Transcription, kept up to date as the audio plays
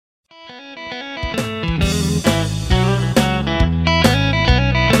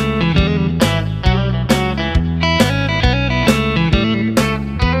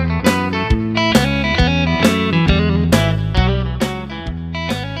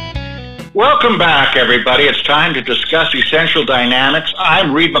Welcome back, everybody. It's time to discuss Essential Dynamics.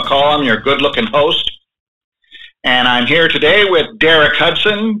 I'm Reed McCollum, your good-looking host, and I'm here today with Derek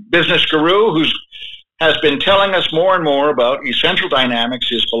Hudson, business guru, who has been telling us more and more about Essential Dynamics,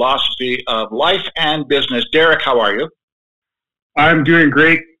 his philosophy of life and business. Derek, how are you? I'm doing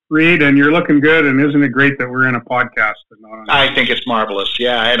great, Reed, and you're looking good, and isn't it great that we're in a podcast? I think it's marvelous,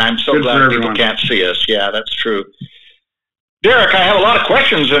 yeah, and I'm so glad people can't see us. Yeah, that's true. Derek, I have a lot of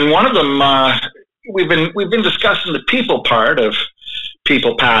questions, and one of them, we've been discussing the people part of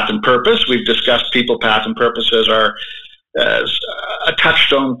people, path, and purpose. We've discussed people, path, and purpose as a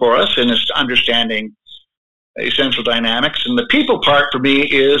touchstone for us in understanding Essential Dynamics, and the people part for me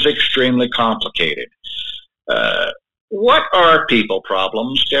is extremely complicated. What are people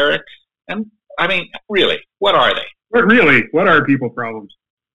problems, Derek? And I mean, really, what are they? What are people problems?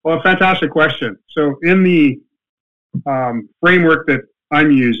 Well, a fantastic question. So in the framework that I'm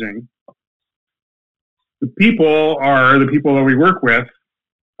using, the people are the people that we work with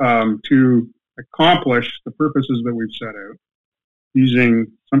to accomplish the purposes that we've set out using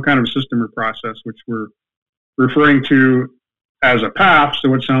some kind of system or process, which we're referring to as a path.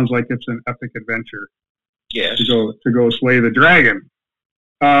 So it sounds like it's an epic adventure. Yes. To go slay the dragon.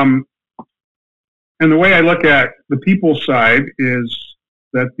 And the way I look at the people side is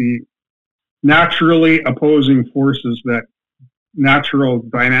that the naturally opposing forces, that natural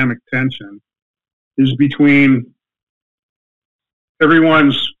dynamic tension, is between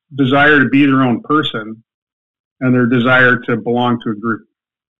everyone's desire to be their own person and their desire to belong to a group.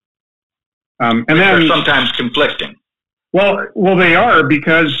 And then they're sometimes conflicting. Well, they are,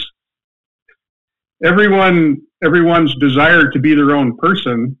 because everyone's desire to be their own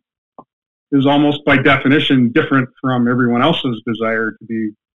person is almost by definition different from everyone else's desire to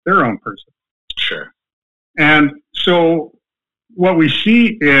be their own person. Sure. And so what we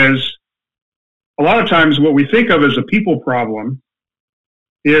see is a lot of times what we think of as a people problem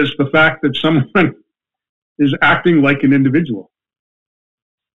is the fact that someone is acting like an individual.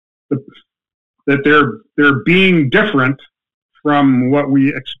 That they're being different from what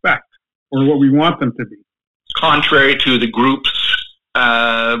we expect or what we want them to be. Contrary to the group's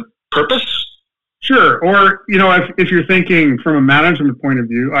purpose? Sure. Or, if you're thinking from a management point of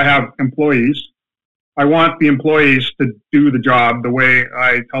view, I have employees. I want the employees to do the job the way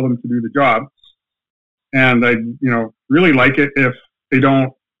I tell them to do the job. And I, really like it if they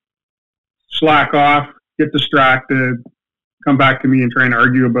don't slack off, get distracted, come back to me and try and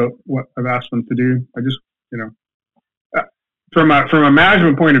argue about what I've asked them to do. I just, from a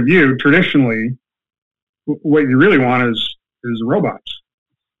management point of view, traditionally, what you really want is robots.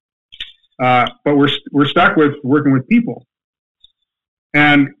 But we're stuck with working with people.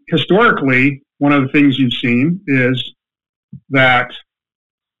 And historically, one of the things you've seen is that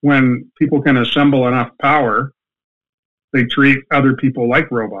when people can assemble enough power, they treat other people like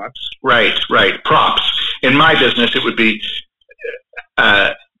robots. Right. Props. In my business, it would be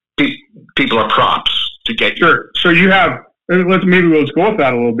people are props to get you. Sure. So you have, let's go with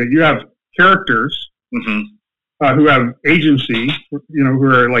that a little bit. You have characters who have agency, who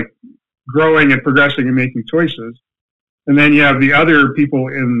are like growing and progressing and making choices. And then you have the other people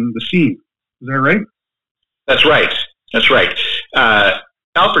in the scene. Is that right? That's right.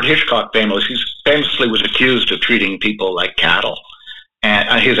 Alfred Hitchcock famously was accused of treating people like cattle,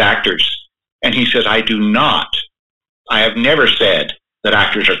 and his actors. And he said, I have never said that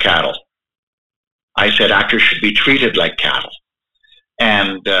actors are cattle. I said actors should be treated like cattle.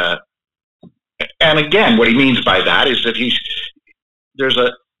 And again, what he means by that is that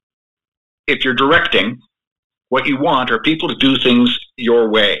if you're directing, what you want are people to do things your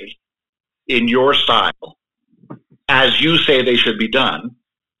way, in your style, as you say they should be done,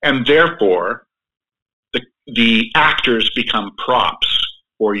 and therefore the actors become props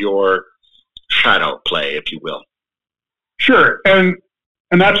for your shadow play, if you will. Sure, and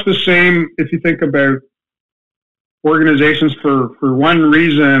that's the same if you think about organizations. For one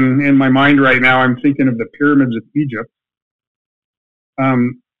reason in my mind right now, I'm thinking of the pyramids of Egypt.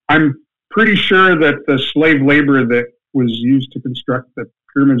 I'm pretty sure that the slave labor that was used to construct the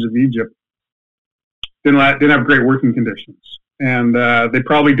pyramids of Egypt didn't have great working conditions, and they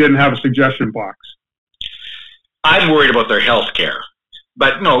probably didn't have a suggestion box. I'm worried about their health care,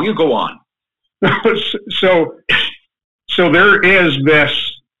 but no, you go on. So there is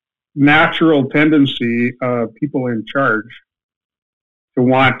this natural tendency of people in charge to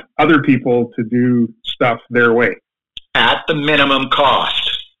want other people to do stuff their way. At the minimum cost.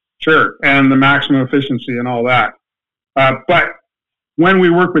 Sure, and the maximum efficiency and all that. But when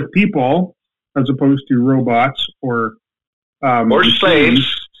we work with people, as opposed to robots or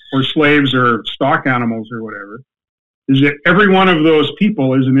slaves, or slaves or stock animals or whatever, is that every one of those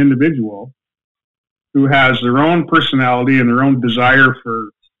people is an individual who has their own personality and their own desire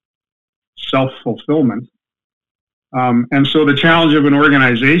for self-fulfillment. And so the challenge of an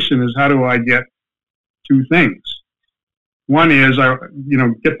organization is, how do I get two things? One is,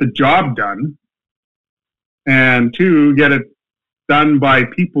 get the job done, and two, get it done by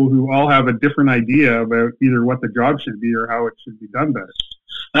people who all have a different idea about either what the job should be or how it should be done better.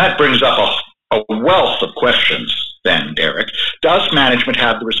 That brings up a wealth of questions then, Derek. Does management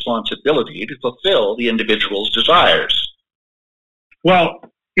have the responsibility to fulfill the individual's desires? Well,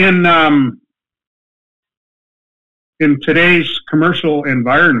 in today's commercial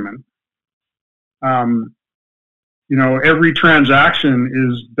environment, every transaction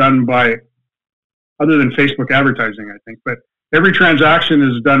is done by, other than Facebook advertising, I think, but every transaction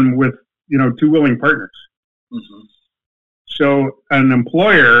is done with, two willing partners. Mm-hmm. So an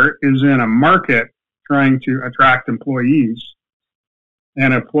employer is in a market trying to attract employees,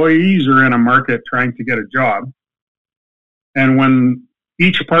 and employees are in a market trying to get a job. And when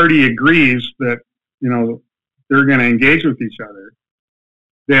each party agrees that, they're going to engage with each other,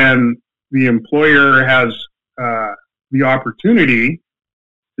 then the employer has the opportunity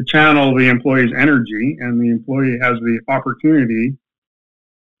to channel the employee's energy, and the employee has the opportunity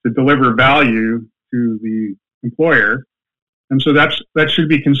to deliver value to the employer. And so that should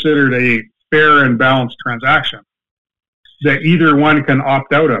be considered a fair and balanced transaction that either one can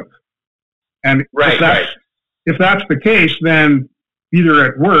opt out of. And if that's the case, then either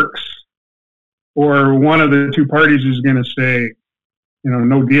it works or one of the two parties is going to say,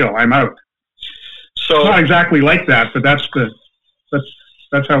 no deal, I'm out. So it's not exactly like that, but that's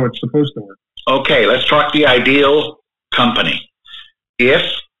how it's supposed to work. Okay, let's talk the ideal company.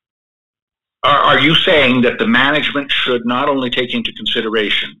 Are you saying that the management should not only take into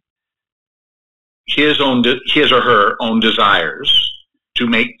consideration his or her own desires to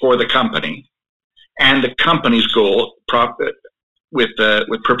make for the company and the company's goal with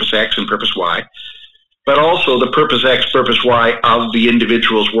purpose X and purpose Y, but also the purpose X, purpose Y of the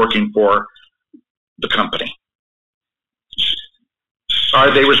individuals working for the company?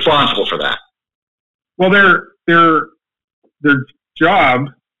 Are they responsible for that? Well, their job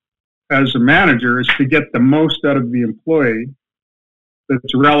as a manager is to get the most out of the employee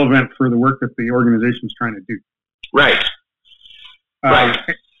that's relevant for the work that the organization is trying to do. Right. Right.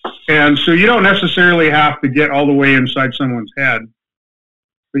 And so you don't necessarily have to get all the way inside someone's head,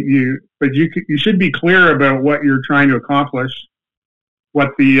 but you should be clear about what you're trying to accomplish, what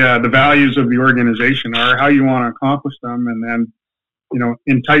the values of the organization are, how you want to accomplish them, and then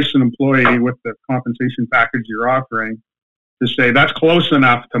entice an employee with the compensation package you're offering to say that's close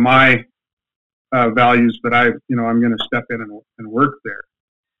enough to my values that I'm going to step in and work there.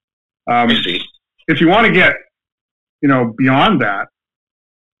 If you want to get beyond that,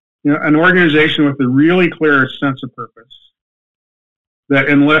 an organization with a really clear sense of purpose that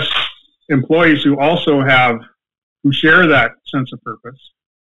enlists employees who share that sense of purpose,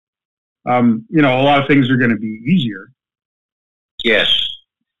 a lot of things are going to be easier. Yes.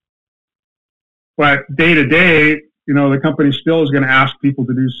 But day to day, the company still is going to ask people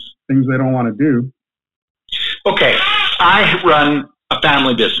to do things they don't want to do. Okay. I run a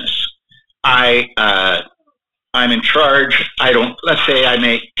family business. I'm in charge. Let's say I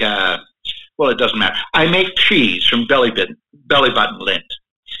make, it doesn't matter. I make cheese from belly button lint.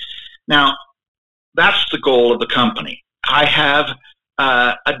 Now, that's the goal of the company. I have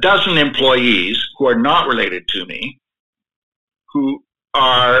a dozen employees who are not related to me, who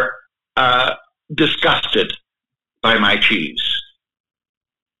are disgusted by my cheese.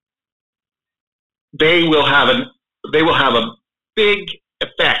 They will have a big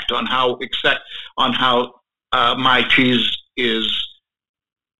effect on how my cheese is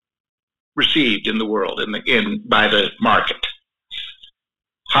received in the world by the market.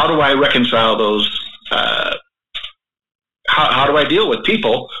 How do I reconcile those? How do I deal with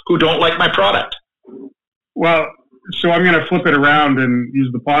people who don't like my product? Well, so I'm going to flip it around and use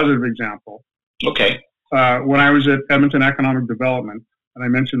the positive example. Okay. When I was at Edmonton Economic Development, and I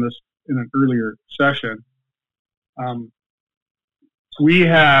mentioned this in an earlier session, we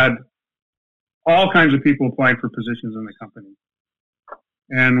had all kinds of people applying for positions in the company.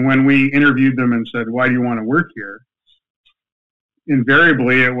 And when we interviewed them and said, why do you want to work here?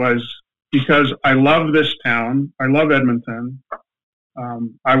 Invariably, it was because I love this town. I love Edmonton.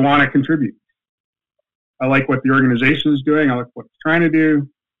 I want to contribute. I like what the organization is doing. I like what it's trying to do.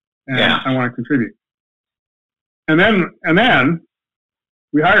 And I want to contribute. And then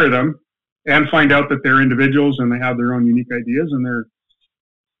we hire them and find out that they're individuals and they have their own unique ideas and they're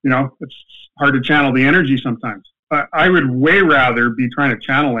it's hard to channel the energy sometimes. I would way rather be trying to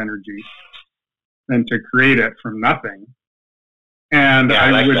channel energy than to create it from nothing. And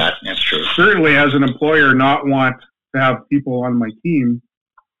I like would that. That's true. Certainly, as an employer, not want to have people on my team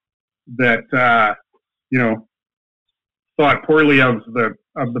that thought poorly of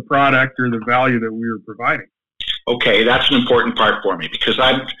the product or the value that we were providing. Okay, that's an important part for me, because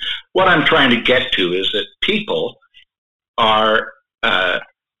what I'm trying to get to is that people are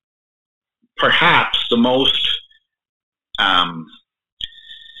perhaps the most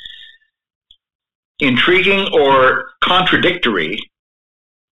intriguing or contradictory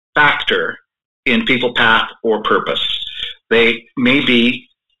factor in people path or purpose. They may be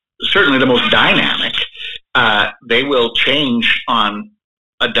certainly the most dynamic. They will change on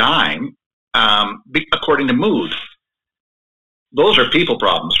a dime according to mood. Those are people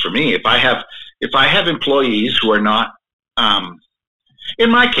problems for me. If I have employees who are not,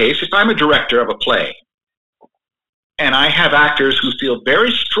 in my case, if I'm a director of a play and I have actors who feel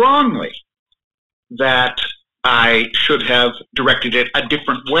very strongly that I should have directed it a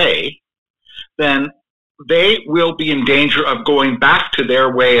different way, then they will be in danger of going back to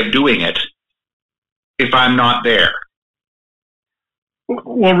their way of doing it if I'm not there.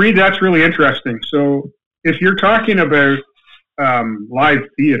 Well, Reid, that's really interesting. So if you're talking about live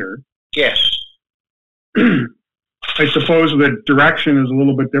theater, yes, I suppose the direction is a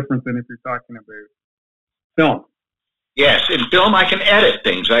little bit different than if you're talking about film. Yes, in film I can edit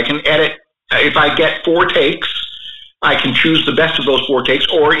things. I can edit, if I get 4 takes, I can choose the best of those 4 takes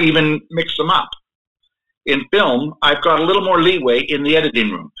or even mix them up. In film, I've got a little more leeway in the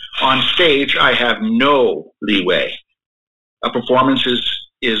editing room. On stage, I have no leeway. A performance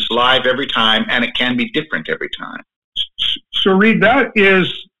is live every time, and it can be different every time. So, Reid, that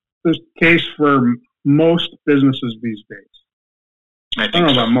is the case for most businesses these days. I don't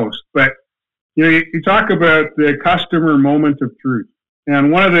know about most, but you talk about the customer moment of truth,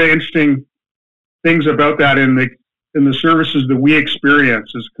 and one of the interesting things about that in the services that we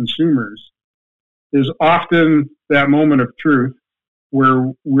experience as consumers is often that moment of truth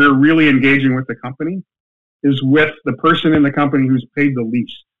where we're really engaging with the company is with the person in the company who's paid the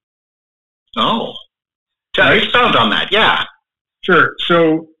least. Oh, expound on that. Yeah, sure.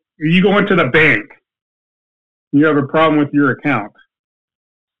 So you go into the bank, you have a problem with your account.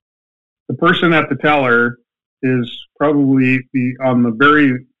 The person at the teller is probably on the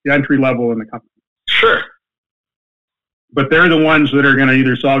very entry level in the company. Sure. But they're the ones that are going to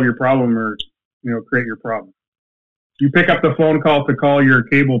either solve your problem or create your problem. You pick up the phone call to call your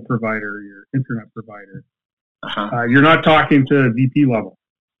cable provider, your internet provider. You're not talking to VP level.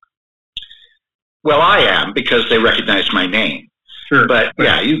 Well, I am, because they recognize my name. Sure. But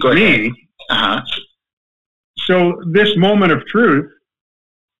yeah, you go ahead. So this moment of truth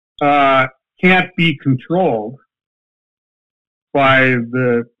can't be controlled by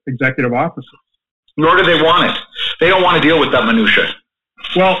the executive officers. Nor do they want it. They don't want to deal with that minutia.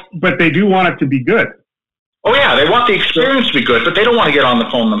 Well, but they do want it to be good. Oh, yeah, they want the experience to be good, but they don't want to get on the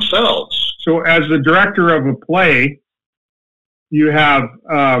phone themselves. So as the director of a play, you have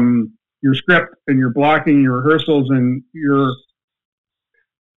your script and your blocking, your rehearsals, and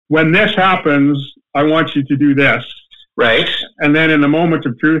when this happens, I want you to do this. Right. And then in the moment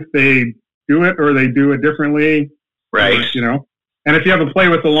of truth, they do it or they do it differently. Right. And if you have a play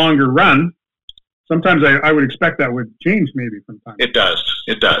with a longer run, sometimes I would expect that would change maybe from time. It does.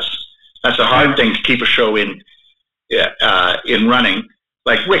 That's a hard thing to keep a show in running.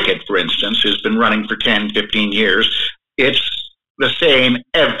 Like Wicked, for instance, has been running for 10, 15 years. It's the same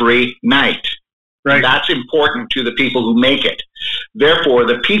every night. Right. And that's important to the people who make it. Therefore,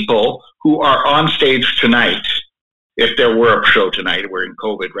 the people who are on stage tonight, if there were a show tonight, we're in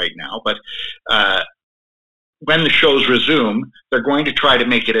COVID right now, but when the shows resume, they're going to try to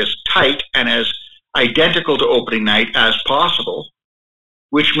make it as tight and as identical to opening night as possible,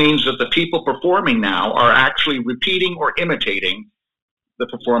 which means that the people performing now are actually repeating or imitating the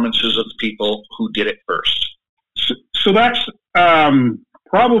performances of the people who did it first. So that's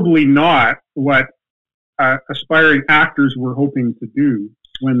probably not what aspiring actors were hoping to do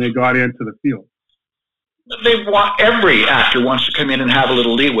when they got into the field. Every actor wants to come in and have a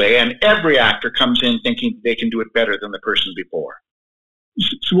little leeway, and every actor comes in thinking they can do it better than the person before.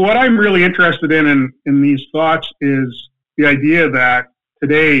 So what I'm really interested in these thoughts is the idea that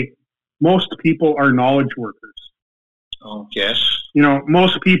today most people are knowledge workers. Oh, yes.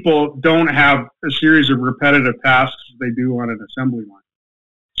 Most people don't have a series of repetitive tasks they do on an assembly line.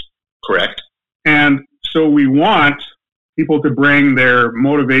 Correct. And so we want people to bring their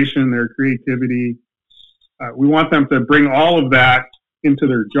motivation, their creativity. We want them to bring all of that into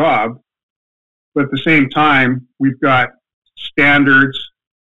their job, but at the same time, we've got standards,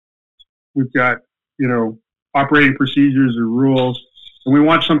 we've got, operating procedures or rules, and we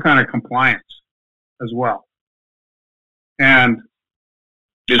want some kind of compliance as well. And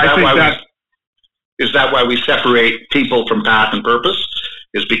is that why we separate people from path and purpose?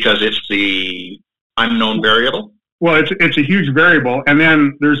 Is because it's the unknown variable? Well, it's a huge variable, and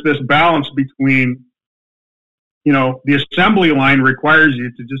then there's this balance between, the assembly line requires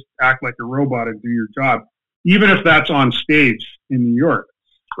you to just act like a robot and do your job, even if that's on stage in New York.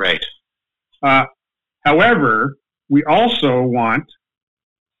 Right. However, we also want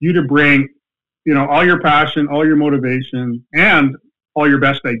you to bring, all your passion, all your motivation, and all your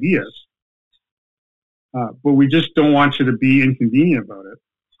best ideas. But we just don't want you to be inconvenient about it.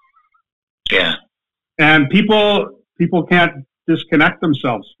 Yeah. And people can't disconnect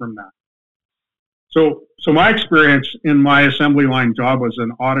themselves from that. So my experience in my assembly line job as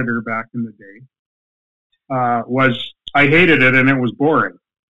an auditor back in the day was I hated it and it was boring.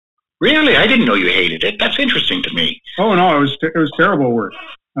 Really? I didn't know you hated it. That's interesting to me. Oh no, it was terrible work.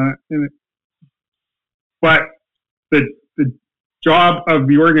 But the job of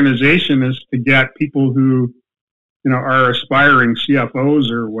the organization is to get people who, are aspiring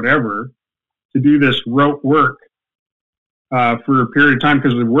CFOs or whatever to do this rote work for a period of time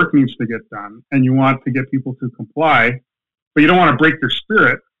because the work needs to get done, and you want to get people to comply, but you don't want to break their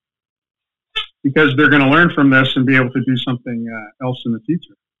spirit because they're going to learn from this and be able to do something else in the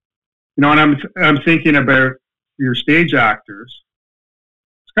future. And I'm thinking about your stage actors.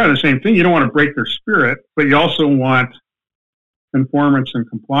 It's kind of the same thing. You don't want to break their spirit, but you also want conformance and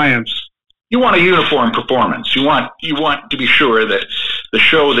compliance. You want a uniform performance. You want to be sure that the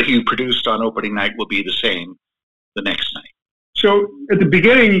show that you produced on opening night will be the same the next night. So at the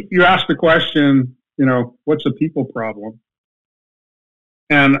beginning, you asked the question, what's a people problem?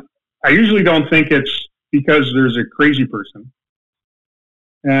 And I usually don't think it's because there's a crazy person.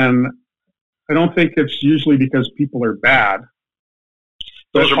 And I don't think it's usually because people are bad.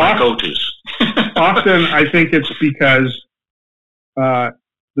 Those are my go-tos. Often I think it's because the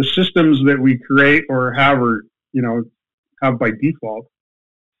systems that we create or have have by default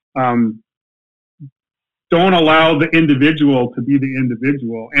don't allow the individual to be the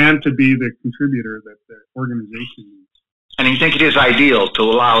individual and to be the contributor that the organization needs. And you think it is ideal to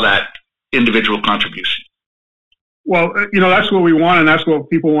allow that individual contribution? Well, that's what we want, and that's what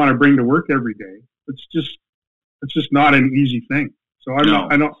people want to bring to work every day. It's just not an easy thing. So I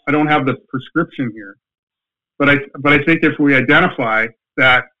don't have the prescription here, but I think if we identify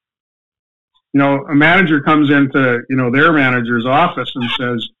that, a manager comes into their manager's office and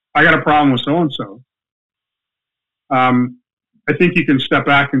says, "I got a problem with so and so." I think you can step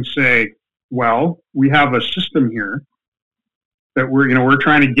back and say, "Well, we have a system here that we're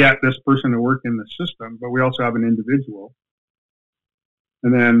trying to get this person to work in the system, but we also have an individual."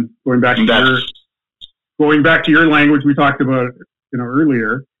 And then going back to your language, we talked about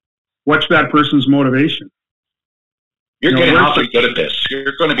earlier. What's that person's motivation? You're getting awfully good at this.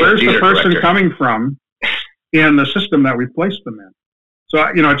 You're going to be. Where's the person coming from in the system that we placed them in? So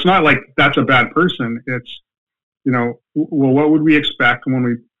it's not like that's a bad person. It's well, what would we expect when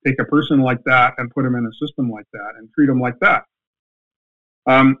we take a person like that and put them in a system like that and treat them like that?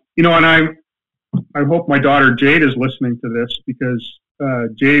 And I hope my daughter Jade is listening to this because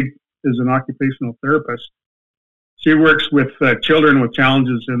Jade is an occupational therapist. She works with children with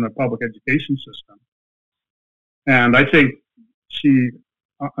challenges in the public education system. And I think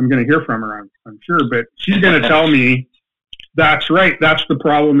I'm going to hear from her, I'm sure, but she's going to tell me, that's right, that's the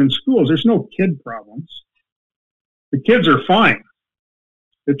problem in schools. There's no kid problems. The kids are fine.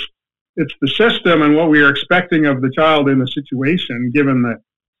 It's the system and what we are expecting of the child in the situation, given the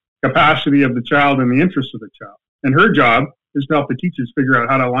capacity of the child and the interests of the child. And her job is to help the teachers figure out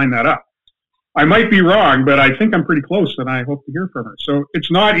how to line that up. I might be wrong, but I think I'm pretty close, and I hope to hear from her. So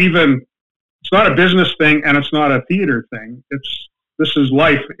it's not a business thing, and it's not a theater thing. This is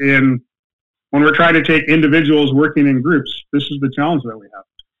life when we're trying to take individuals working in groups. This is the challenge that we have.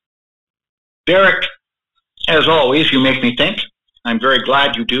 Derek, as always, you make me think. I'm very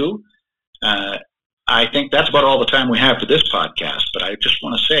glad you do. I think that's about all the time we have for this podcast, but I just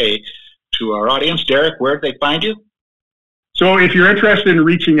want to say to our audience, Derek, where do they find you? So if you're interested in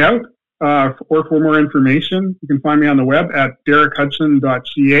reaching out or for more information, you can find me on the web at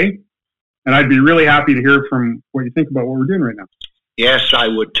derekhudson.ca, and I'd be really happy to hear from what you think about what we're doing right now. Yes, I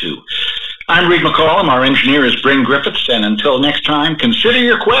would too. I'm Reed McCollum. Our engineer is Bryn Griffiths, and until next time, consider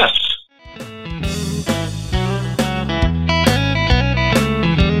your quest.